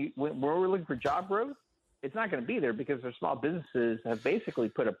when we're looking for job growth, it's not going to be there because our small businesses have basically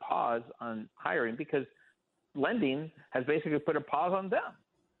put a pause on hiring because lending has basically put a pause on them.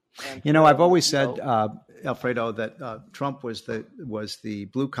 And you know, I've always said, Alfredo, that Trump was the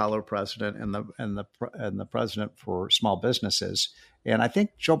blue collar president and the president for small businesses, and I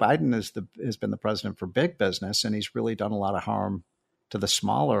think Joe Biden has been the president for big business, and he's really done a lot of harm to the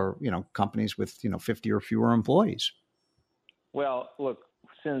smaller, you know, companies with 50 or fewer employees. Well, look,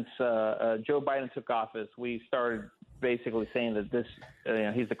 since Joe Biden took office, we started basically saying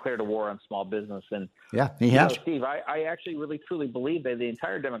that he's declared a war on small business. And yeah, he has. Steve, I actually really truly believe that the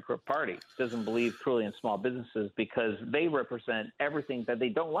entire Democrat Party doesn't believe truly in small businesses because they represent everything that they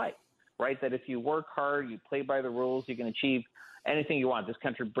don't like, right? That if you work hard, you play by the rules, you can achieve anything you want. This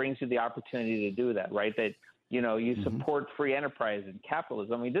country brings you the opportunity to do that, right? That, you know, you support free enterprise and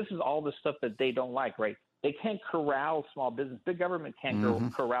capitalism. I mean, this is all the stuff that they don't like, right? They can't corral small business. Big government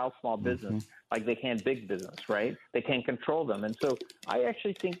can't corral small business like they can big business, right? They can't control them. And so I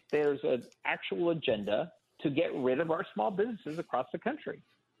actually think there's an actual agenda to get rid of our small businesses across the country.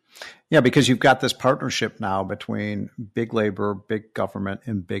 Yeah, because you've got this partnership now between big labor, big government,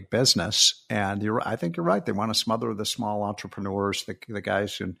 and big business. And I think you're right. They want to smother the small entrepreneurs, the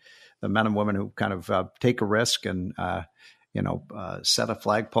guys and the men and women who kind of take a risk and set a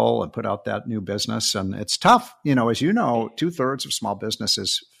flagpole and put out that new business. And it's tough. You know, as you know, 2/3 of small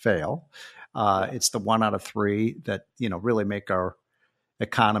businesses fail. It's the 1 out of 3 that, you know, really make our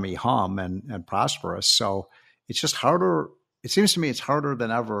economy hum and prosperous. So it's just harder. It seems to me it's harder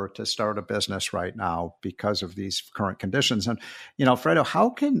than ever to start a business right now because of these current conditions. And, you know, Fredo, how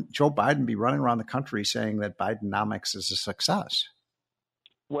can Joe Biden be running around the country saying that Bidenomics is a success?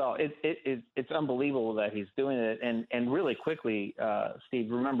 Well, it's unbelievable that he's doing it. And really quickly, Steve,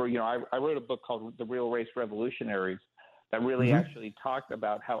 remember, you know, I wrote a book called The Real Race Revolutionaries that really actually talked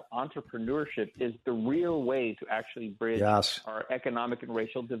about how entrepreneurship is the real way to actually bridge our economic and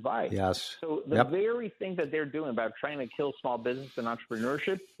racial divide. Yes. So the very thing that they're doing about trying to kill small business and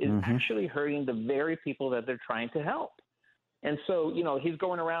entrepreneurship is actually hurting the very people that they're trying to help. And so, you know, he's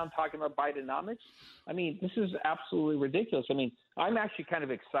going around talking about Bidenomics. I mean, this is absolutely ridiculous. I mean, I'm actually kind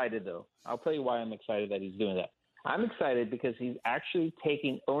of excited, though. I'll tell you why I'm excited that he's doing that. I'm excited because he's actually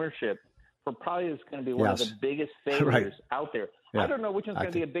taking ownership for probably is going to be one of the biggest failures out there. Yeah. I don't know which one's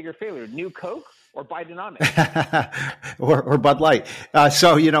going to be a bigger failure, New Coke or Bidenomics. or Bud Light.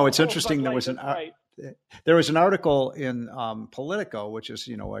 So, you know, it's interesting. There was an article in Politico, which is,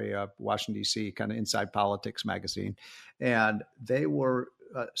 you know, a Washington, D.C. kind of inside politics magazine. And they were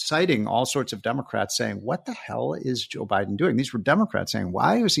citing all sorts of Democrats saying, what the hell is Joe Biden doing? These were Democrats saying,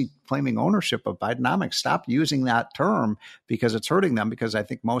 why is he claiming ownership of Bidenomics? Stop using that term because it's hurting them. Because I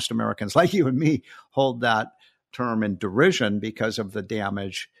think most Americans like you and me hold that term in derision because of the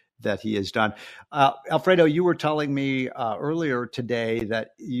damage that he has done. Alfredo, you were telling me earlier today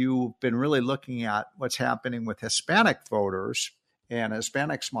that you've been really looking at what's happening with Hispanic voters and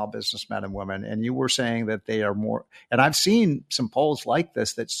Hispanic small businessmen and women. And you were saying that they are more, and I've seen some polls like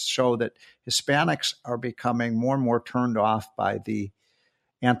this that show that Hispanics are becoming more and more turned off by the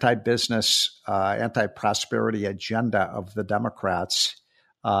anti-business, anti-prosperity agenda of the Democrats.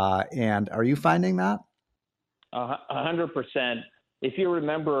 And are you finding that? 100%. If you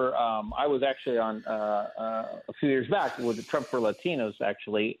remember, I was actually on a few years back with the Trump for Latinos,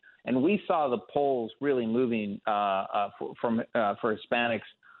 actually, and we saw the polls really moving for Hispanics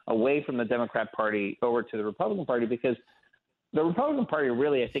away from the Democrat Party over to the Republican Party, because the Republican Party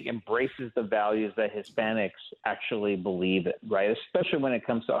really, I think, embraces the values that Hispanics actually believe in, right? Especially when it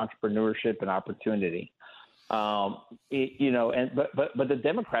comes to entrepreneurship and opportunity. But the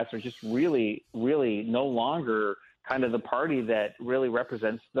Democrats are just really, really no longer kind of the party that really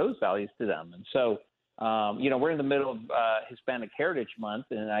represents those values to them. And so, we're in the middle of Hispanic Heritage Month,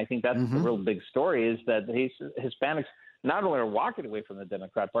 and I think that's the real big story, is that the Hispanics not only are walking away from the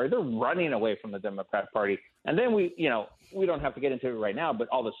Democrat Party, they're running away from the Democrat Party. And then we don't have to get into it right now, but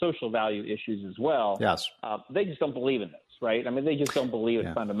all the social value issues as well. Yes. They just don't believe in this, right? I mean, they just don't believe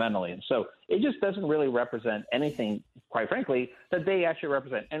it fundamentally. And so it just doesn't really represent anything, quite frankly, that they actually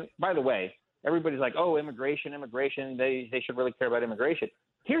represent. And by the way, everybody's like, oh, immigration, they should really care about immigration.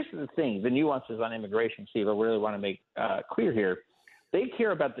 Here's the thing, the nuances on immigration, Steve, I really want to make clear here. They care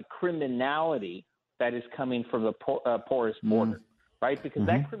about the criminality that is coming from the porous border, right? Because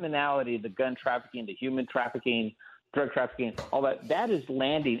that criminality, the gun trafficking, the human trafficking, drug trafficking, all that is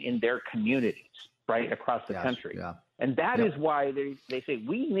landing in their communities, right, across the country. Yeah. And that is why they say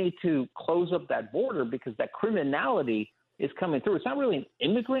we need to close up that border, because that criminality is coming through. It's not really an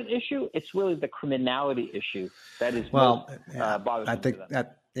immigrant issue. It's really the criminality issue that is bothersome I think to them.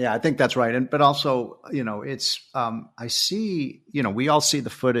 I think that's right. But also, it's, I see, we all see the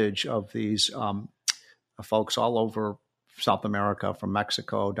footage of these folks all over South America, from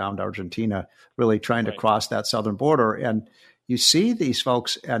Mexico down to Argentina, really trying to cross that southern border. And you see these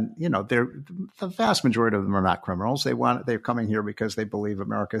folks, and the vast majority of them are not criminals. They're coming here because they believe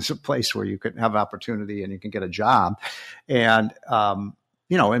America is a place where you can have opportunity and you can get a job. And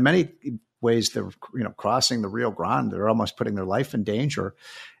in many ways, they're crossing the Rio Grande. They're almost putting their life in danger.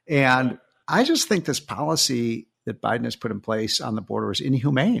 And I just think this policy that Biden has put in place on the border is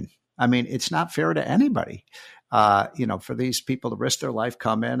inhumane. I mean, it's not fair to anybody. For these people to risk their life,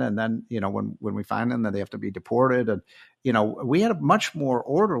 come in, and then, when we find them, then they have to be deported. And, we had a much more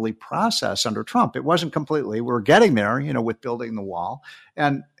orderly process under Trump. It wasn't completely. We're getting there, with building the wall.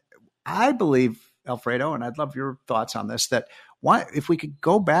 And I believe, Alfredo, and I'd love your thoughts on this, that if we could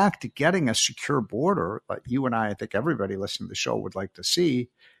go back to getting a secure border, like you and I think everybody listening to the show would like to see,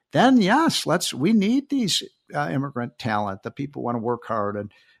 then yes, we need these immigrant talent, the people who want to work hard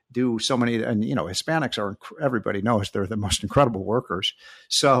and do so many, and Hispanics everybody knows they're the most incredible workers.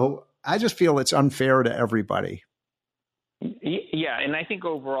 So I just feel it's unfair to everybody. Yeah, and I think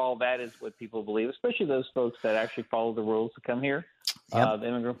overall that is what people believe, especially those folks that actually follow the rules to come here. The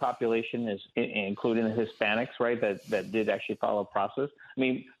immigrant population is including the Hispanics, right, that did actually follow a process. I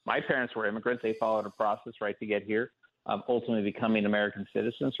mean, my parents were immigrants. They followed a process, right, to get here, ultimately becoming American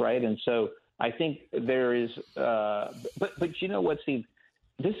citizens, right? And so I think there is but you know what, Steve?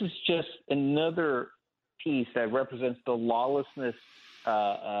 This is just another piece that represents the lawlessness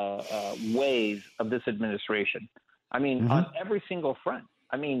ways of this administration. I mean, on every single front.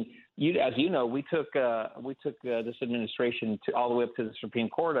 I mean, as you know, we took this administration all the way up to the Supreme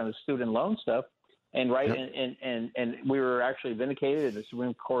Court on the student loan stuff, and and we were actually vindicated. The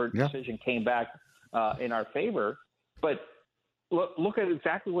Supreme Court decision came back in our favor. But look at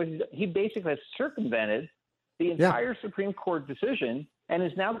exactly what he basically has circumvented the entire Supreme Court decision, and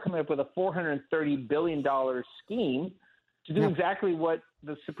is now coming up with a $430 billion scheme to do exactly what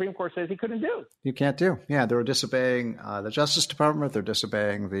the Supreme Court says he couldn't do. You can't do. Yeah, they're disobeying the Justice Department. They're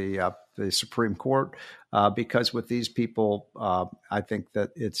disobeying the Supreme Court because with these people, I think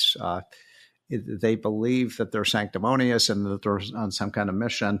that they believe that they're sanctimonious and that they're on some kind of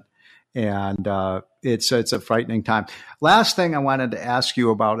mission. And it's a frightening time. Last thing I wanted to ask you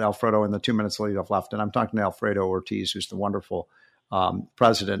about, Alfredo, in the 2 minutes we have left, and I'm talking to Alfredo Ortiz, who's the wonderful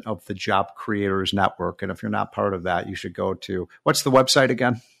president of the Job Creators Network. And if you're not part of that, you should go to, what's the website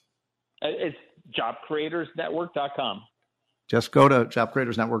again? It's jobcreatorsnetwork.com. Just go to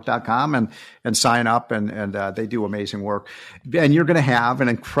jobcreatorsnetwork.com and sign up, and they do amazing work. And you're going to have an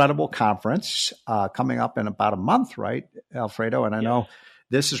incredible conference coming up in about a month, right, Alfredo? And I know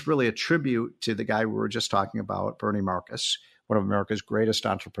this is really a tribute to the guy we were just talking about, Bernie Marcus, one of America's greatest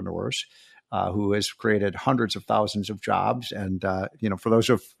entrepreneurs, who has created hundreds of thousands of jobs. And, for those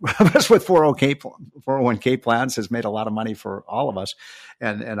of us with 401k plans, has made a lot of money for all of us,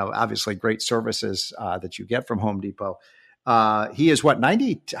 and obviously great services that you get from Home Depot. He is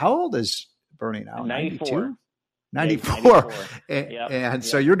 90? How old is Bernie now? 94. 94. And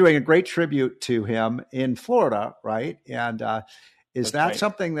so you're doing a great tribute to him in Florida, right? And is that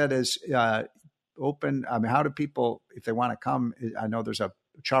something that is open? I mean, how do people, if they want to come, I know there's a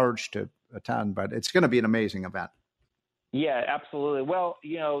charge to attend, but it's going to be an amazing event. Yeah, absolutely. Well,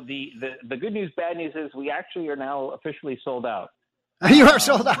 the good news, bad news is we actually are now officially sold out. You are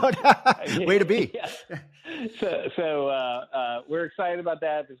sold out. Way to be. Yeah. So we're excited about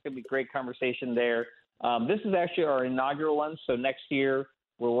that. There's going to be great conversation there. This is actually our inaugural one. So next year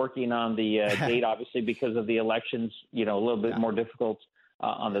we're working on the date, obviously, because of the elections, a little bit more difficult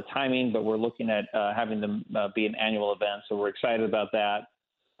on the timing, but we're looking at having them be an annual event. So we're excited about that.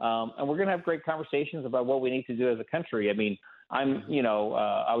 And we're going to have great conversations about what we need to do as a country. I mean, I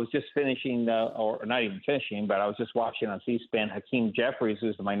was just finishing, or not even finishing, but I was just watching on C-SPAN, Hakeem Jeffries,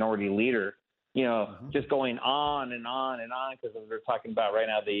 who's the minority leader, just going on and on and on, because we're talking about right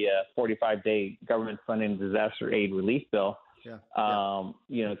now the 45-day government funding disaster aid relief bill, to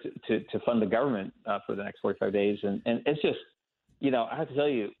fund the government for the next 45 days. And it's just, I have to tell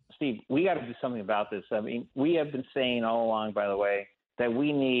you, Steve, we got to do something about this. I mean, we have been saying all along, by the way, that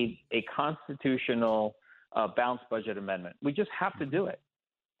we need a constitutional balanced budget amendment. We just have to do it.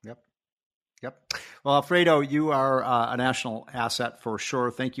 Yep. Well, Alfredo, you are a national asset for sure.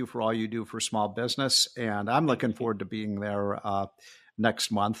 Thank you for all you do for small business. And I'm looking forward to being there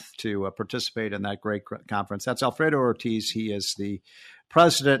next month to participate in that great conference. That's Alfredo Ortiz. He is the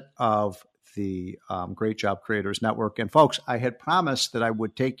president of the Great Job Creators Network. And folks, I had promised that I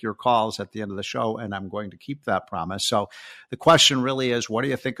would take your calls at the end of the show, and I'm going to keep that promise. So the question really is, what do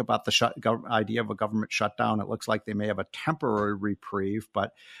you think about the idea of a government shutdown? It looks like they may have a temporary reprieve,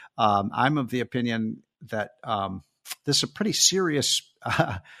 but I'm of the opinion that this is a pretty serious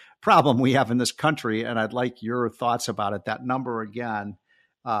problem we have in this country, and I'd like your thoughts about it. That number again,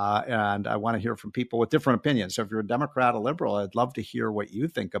 and I want to hear from people with different opinions. So if you're a Democrat, a liberal, I'd love to hear what you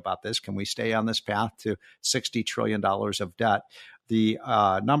think about this. Can we stay on this path to $60 trillion of debt? The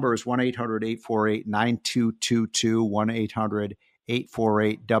number is 1-800-848-9222,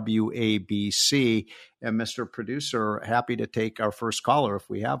 1-800-848-WABC. And Mr. Producer, happy to take our first caller if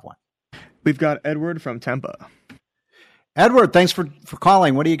we have one. We've got Edward from Tampa. Edward, thanks for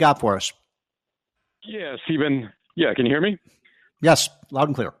calling. What do you got for us? Yeah, Stephen. Yeah, can you hear me? Yes, loud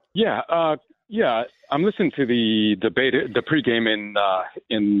and clear. Yeah, I'm listening to the debate, the pregame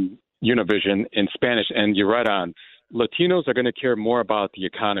in Univision in Spanish, and you're right on. Latinos are going to care more about the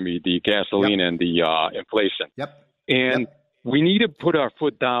economy, the gasoline, and the inflation. And we need to put our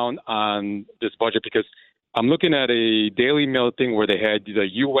foot down on this budget, because I'm looking at a Daily Mail thing where they had the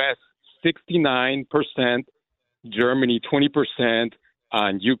U.S. 69%, Germany 20%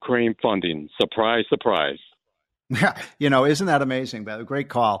 on Ukraine funding. Surprise, surprise. Isn't that amazing? But a great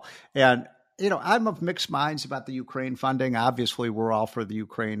call. And, I'm of mixed minds about the Ukraine funding. Obviously, we're all for the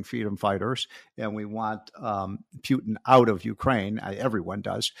Ukraine freedom fighters, and we want Putin out of Ukraine. Everyone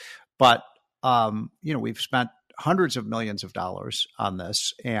does. But, we've spent hundreds of millions of dollars on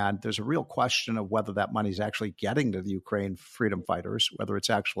this, and there's a real question of whether that money is actually getting to the Ukraine freedom fighters, whether it's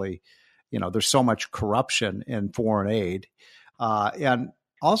actually, there's so much corruption in foreign aid. And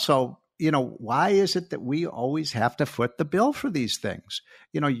also, why is it that we always have to foot the bill for these things?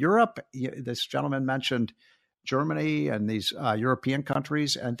 Europe, this gentleman mentioned Germany and these European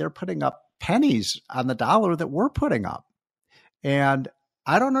countries, and they're putting up pennies on the dollar that we're putting up. And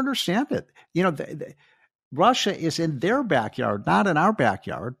I don't understand it. Russia is in their backyard, not in our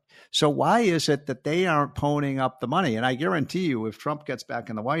backyard. So why is it that they aren't ponying up the money? And I guarantee you, if Trump gets back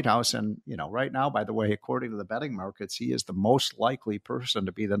in the White House, and, right now, by the way, according to the betting markets, he is the most likely person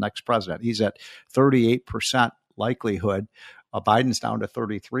to be the next president. He's at 38% likelihood. Biden's down to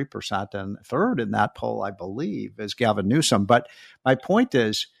 33%. And third in that poll, I believe, is Gavin Newsom. But my point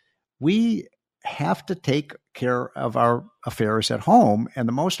is, we have to take care of our affairs at home. And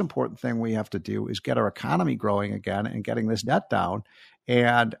the most important thing we have to do is get our economy growing again and getting this debt down.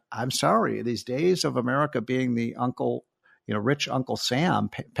 And I'm sorry, these days of America being the uncle, rich Uncle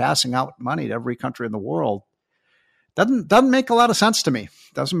Sam passing out money to every country in the world doesn't make a lot of sense to me.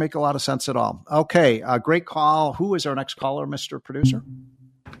 Doesn't make a lot of sense at all. Okay, great call. Who is our next caller, Mr. Producer?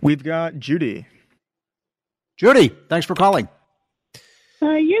 We've got Judy. Judy, thanks for calling.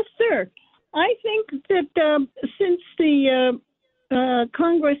 Yes, sir. I think that since the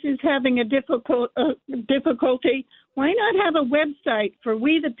Congress is having a difficulty, why not have a website for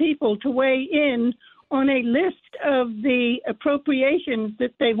we the people to weigh in on a list of the appropriations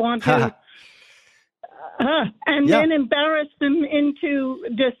that they want to, then embarrass them into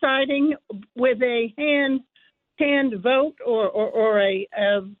deciding with a hand vote or a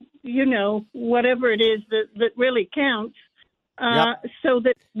whatever it is that really counts, so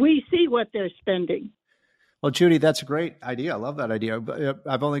that we see what they're spending. Well, Judy, that's a great idea. I love that idea.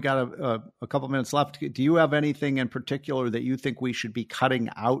 I've only got a couple minutes left. Do you have anything in particular that you think we should be cutting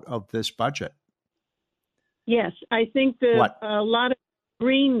out of this budget? Yes, I think a lot of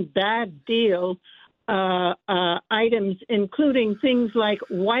green bad deal items, including things like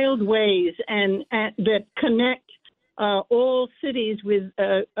Wild Ways and that connect all cities with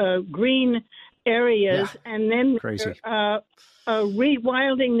green areas, and then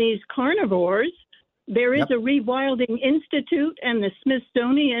rewilding these carnivores. There is a Rewilding Institute, and the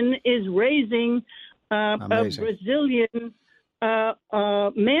Smithsonian is raising Brazilian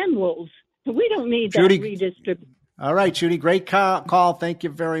man wolves. So we don't need that redistribution. All right, Judy, great call. Thank you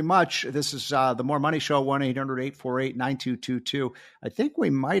very much. This is the More Money Show, 1-800-848-9222. I think we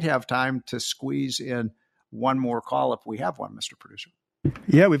might have time to squeeze in one more call if we have one, Mr. Producer.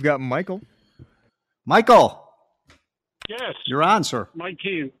 Yeah, we've got Michael. Michael. Yes. You're on, sir. Mike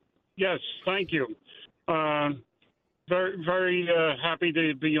Keene. Yes, thank you. Very, very happy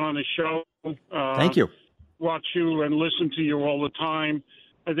to be on the show. Thank you. Watch you and listen to you all the time.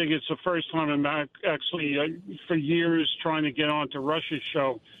 I think it's the first time I'm actually, for years, trying to get onto Rush's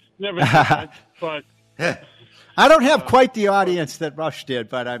show. Never did that, but... I don't have quite the audience that Rush did,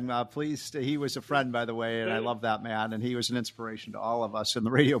 but I'm pleased. He was a friend, by the way, and I love that man, and he was an inspiration to all of us in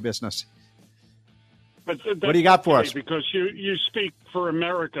the radio business. But what do you got for us? Because you speak for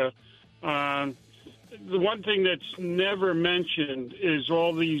America. The one thing that's never mentioned is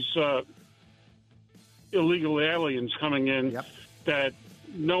all these illegal aliens coming in that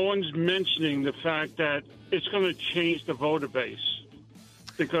no one's mentioning the fact that it's going to change the voter base.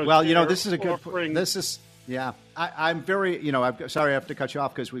 Because this is a good – this is – yeah, I'm very, I'm sorry I have to cut you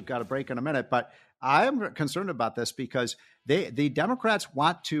off because we've got a break in a minute, but I'm concerned about this because the Democrats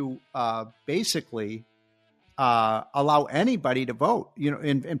want to basically allow anybody to vote.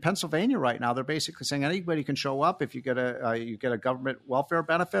 In Pennsylvania right now, they're basically saying anybody can show up if you get a government welfare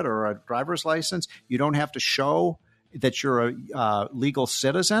benefit or a driver's license. You don't have to show that you're a legal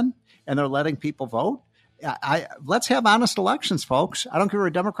citizen, and they're letting people vote. Let's have honest elections, folks. I don't care if you're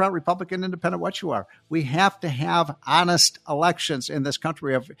a Democrat, Republican, Independent, what you are. We have to have honest elections in this country.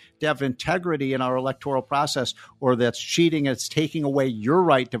 We have to have integrity in our electoral process, or that's cheating. It's taking away your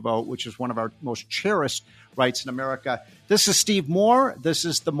right to vote, which is one of our most cherished rights in America. This is Steve Moore. This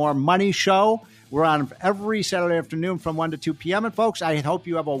is the More Money Show. We're on every Saturday afternoon from 1 to 2 p.m. And, folks, I hope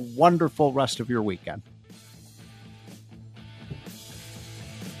you have a wonderful rest of your weekend.